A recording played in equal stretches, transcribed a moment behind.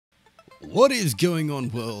What is going on,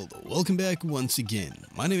 world? Welcome back once again.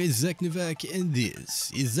 My name is ZacNovak and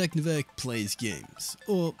this is ZacNovak Plays Games,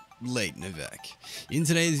 or Late Novak. In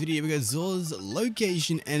today's video we got Xurs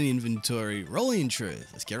Location and Inventory. Roll intro.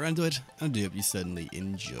 Let's get around to it. I do hope you certainly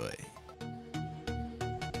enjoy.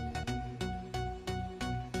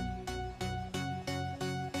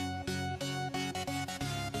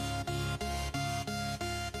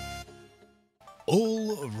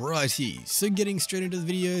 Alrighty, so getting straight into the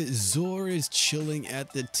video, Xurs is chilling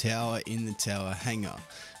at the tower in the tower hangar.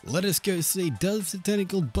 Let us go see, does the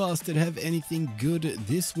tentacle bastard have anything good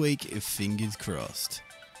this week? Fingers crossed.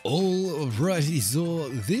 Alrighty,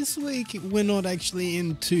 Xurs, this week we're not actually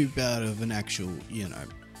in too bad of an actual,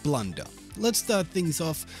 blunder. Let's start things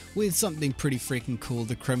off with something pretty freaking cool,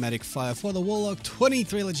 the Chromatic Fire for the Warlock,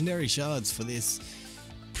 23 legendary shards for this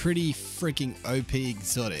pretty freaking OP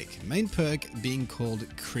exotic. Main perk being called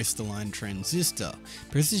Crystalline Transistor.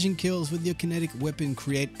 Precision kills with your kinetic weapon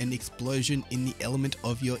create an explosion in the element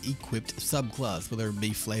of your equipped subclass, whether it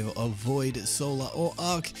be flavor of Void, Solar or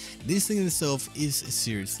Arc. This thing in itself is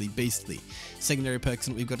seriously beastly. Secondary perks,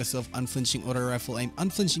 and we've got ourselves Unflinching Auto Rifle Aim,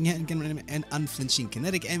 Unflinching Handgun Aim and Unflinching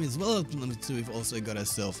Kinetic Aim, as well as number 2 we've also got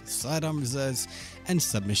ourselves Sidearm Reserves and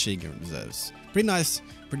Submachine Gun Reserves. Pretty nice,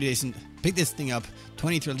 pretty decent. Pick this thing up,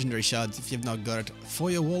 23 legendary shards if you've not got it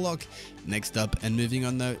for your Warlock. Next up, and moving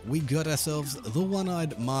on though, we got ourselves the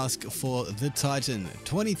One-Eyed Mask for the Titan,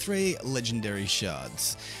 23 legendary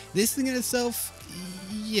shards. This thing in itself,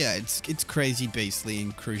 yeah, it's crazy beastly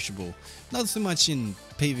and crucible. Not so much in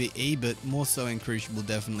PvE, but more so in crucible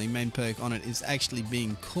definitely. Main perk on it is actually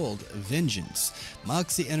being called Vengeance.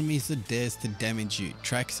 Marks the enemies that dares to damage you.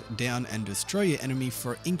 Tracks down and destroy your enemy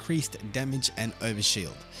for increased damage and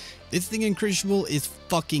overshield. This thing in crucible is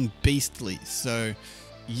fucking beastly, so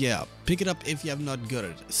yeah, pick it up if you have not got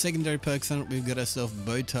it. Secondary perks on it, we've got ourselves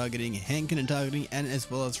bow targeting, hand cannon targeting, and as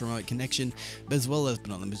well as remote connection, but as well as, but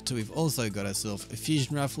not limited to, we've also got ourselves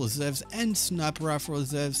fusion rifle reserves and sniper rifle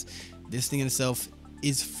reserves. This thing in itself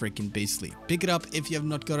is freaking beastly. Pick it up if you have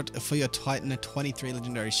not got it for your Titan, 23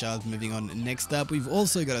 legendary shards. Moving on, next up we've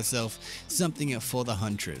also got ourselves something for the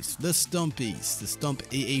Hunters, the Stompies, the Stomp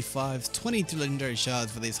EE5s, 22 legendary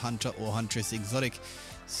shards for this Hunter or Huntress exotic.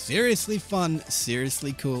 Seriously fun,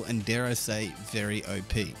 seriously cool, and dare I say, very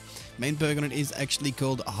OP. Main perk on it is actually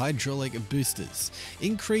called Hydraulic Boosters.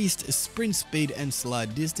 Increased sprint speed and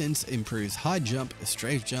slide distance, improves high jump,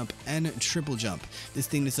 strafe jump, and triple jump. This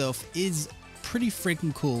thing itself is pretty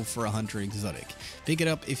freaking cool for a Hunter exotic. Pick it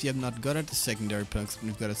up if you have not got it. Secondary perks,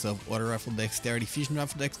 we've got ourselves Auto Rifle Dexterity, Fusion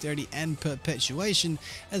Rifle Dexterity, and Perpetuation,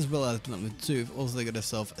 as well as number 2, we've also got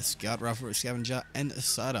ourselves a Scout Rifle Scavenger and a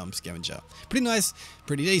Sidearm Scavenger. Pretty nice,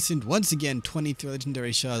 pretty decent. Once again, 23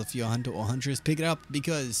 legendary shards for your Hunter or Huntress. Pick it up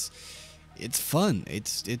because it's fun.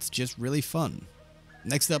 It's just really fun.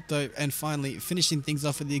 Next up though, and finally finishing things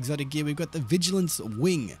off with the exotic gear, we've got the Vigilance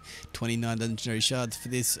Wing, 29 legendary shards for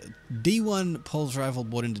this D1 pulse rifle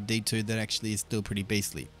bought into D2 that actually is still pretty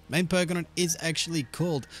beastly. Main perk on it is actually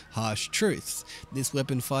called Harsh Truths. This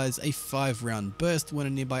weapon fires a 5-round burst when a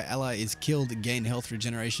nearby ally is killed, gain health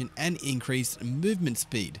regeneration and increased movement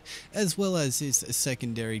speed, as well as his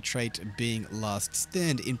secondary trait being Last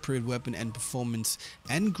Stand, improved weapon and performance,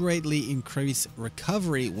 and greatly increase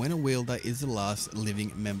recovery when a wielder is the last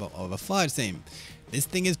living member of a fire team. This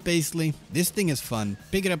thing is beastly, this thing is fun.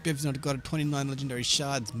 Pick it up if you've not got it, 29 legendary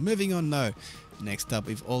shards. Moving on though, next up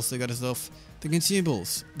we've also got ourselves the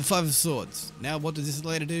consumables, the 5 of Swords. Now what does this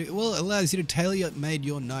allow you to do? Well, it allows you to tailor-made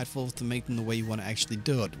your Nightfalls to make them the way you want to actually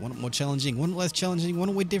do it. Want it more challenging, want it less challenging,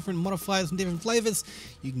 want it with different modifiers and different flavors?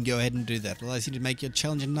 You can go ahead and do that. It allows you to make your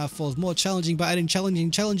challenging Nightfalls more challenging by adding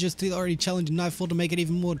challenging challenges to the already challenging Nightfall to make it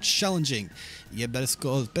even more challenging. You get better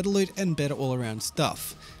scores, better loot, and better all-around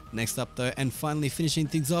stuff. Next up though, and finally finishing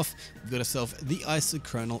things off, we've got ourselves the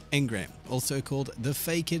Isochronal Engram, also called the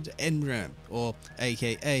Faked Engram, or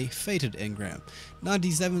aka Fated Engram.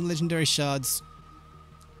 97 legendary shards.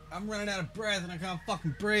 I'm running out of breath and I can't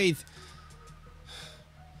fucking breathe.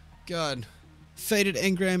 God. Fated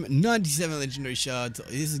Engram, 97 legendary shards.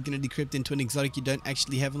 This is going to decrypt into an exotic you don't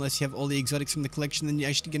actually have unless you have all the exotics from the collection. Then you're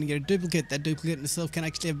actually going to get a duplicate. That duplicate in itself can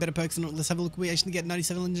actually have better perks than it. Let's have a look. We actually get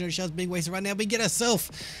 97 legendary shards being wasted right now. We get ourselves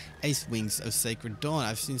Ace Wings of Sacred Dawn.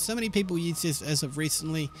 I've seen so many people use this as of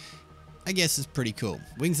recently. I guess it's pretty cool.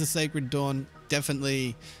 Wings of Sacred Dawn,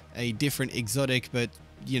 definitely a different exotic, but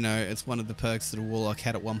you know, it's one of the perks that a Warlock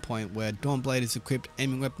had at one point where Dawnblade is equipped,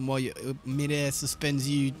 aiming weapon while you're mid-air, suspends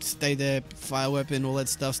you, stay there, fire weapon, all that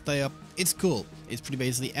stuff, stay up. It's cool. It's pretty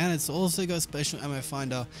basically, and it's also got special ammo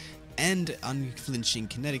finder and unflinching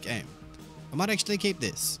kinetic aim. I might actually keep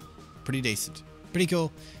this. Pretty decent. Pretty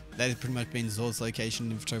cool. that has pretty much been Xurs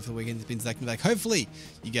Location for the weekend. It's been ZacNovak. Hopefully,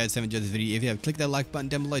 you guys have enjoyed this video. If you have, click that like button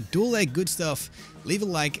down below. Do all that good stuff. Leave a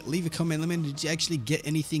like, leave a comment. Let me know, did you actually get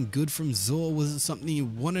anything good from Xurs? Was it something you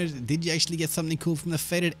wanted? Did you actually get something cool from the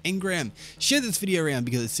Faded Engram? Share this video around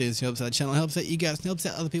because it seriously helps out the channel, helps out you guys, and helps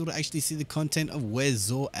out other people to actually see the content of where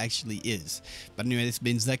Xurs actually is. But anyway, this has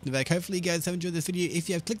been ZacNovak. Hopefully, you guys have enjoyed this video. If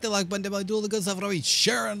you have, click the like button down below. Do all the good stuff. And I'll be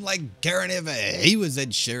sharing like Karen ever. He was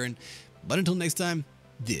Ed Sheeran. But until next time,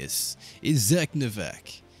 this is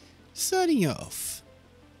ZacNovak signing off.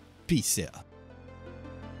 Peace out.